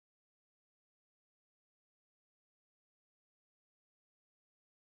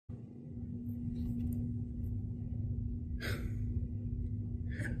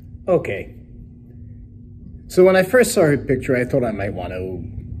Okay. So when I first saw her picture, I thought I might want to...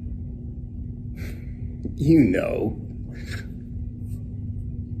 You know.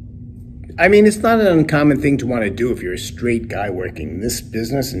 I mean, it's not an uncommon thing to want to do if you're a straight guy working this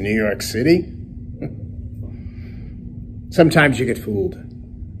business in New York City. Sometimes you get fooled.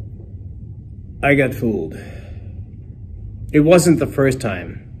 I got fooled. It wasn't the first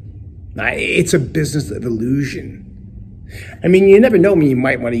time. It's a business of illusion. I mean, you never know when you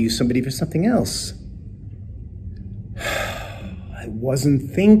might want to use somebody for something else. I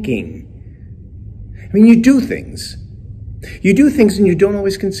wasn't thinking. I mean, you do things. You do things and you don't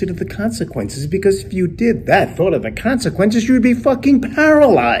always consider the consequences, because if you did that, thought of the consequences, you'd be fucking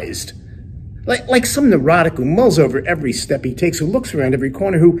paralyzed. Like some neurotic who mulls over every step he takes, who looks around every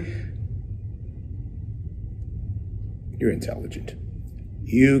corner, who... You're intelligent.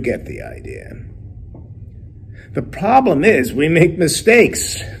 You get the idea. The problem is we make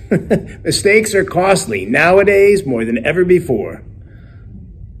mistakes. Mistakes are costly nowadays more than ever before.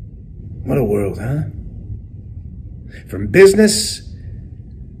 What a world, huh? From business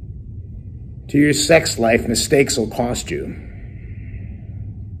to your sex life, mistakes will cost you.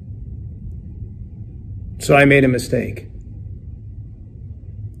 So I made a mistake.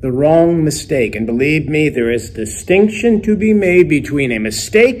 The wrong mistake. And believe me, there is a distinction to be made between a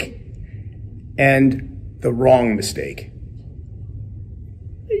mistake and the wrong mistake.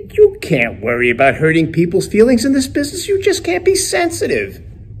 You can't worry about hurting people's feelings in this business. You just can't be sensitive.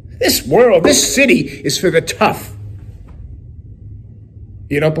 This world, this city is for the tough.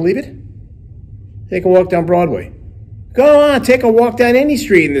 You don't believe it? Take a walk down Broadway. Go on, take a walk down any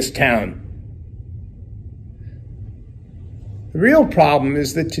street in this town. The real problem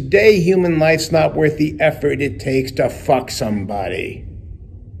is that today human life's not worth the effort it takes to fuck somebody.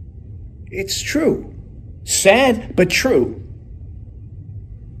 It's true. Sad, but true.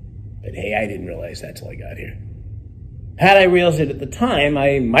 But hey, I didn't realize that till I got here. Had I realized it at the time,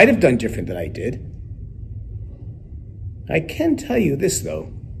 I might have done different than I did. I can tell you this,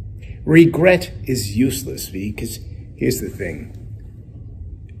 though. Regret is useless, because here's the thing.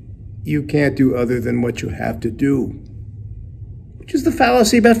 You can't do other than what you have to do. Which is the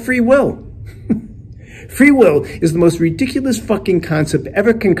fallacy about free will. Free will is the most ridiculous fucking concept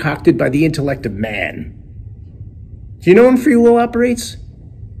ever concocted by the intellect of man. Do you know when free will operates?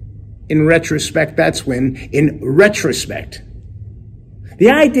 In retrospect, that's when. In retrospect. The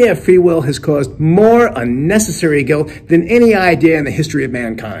idea of free will has caused more unnecessary guilt than any idea in the history of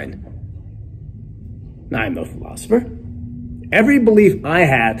mankind. Now, I'm no philosopher. Every belief I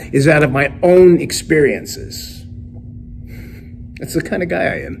have is out of my own experiences. That's the kind of guy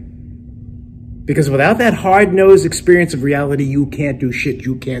I am. Because without that hard-nosed experience of reality, you can't do shit,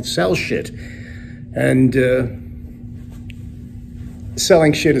 you can't sell shit. And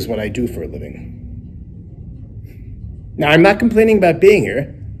selling shit is what I do for a living. Now, I'm not complaining about being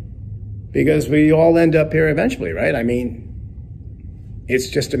here, because we all end up here eventually, right? I mean, it's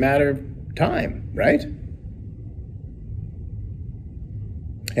just a matter of time, right?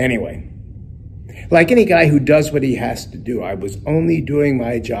 Anyway, like any guy who does what he has to do, I was only doing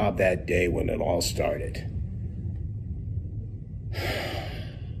my job that day when it all started.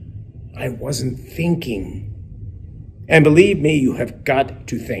 I wasn't thinking. And believe me, you have got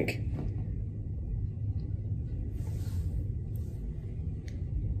to think.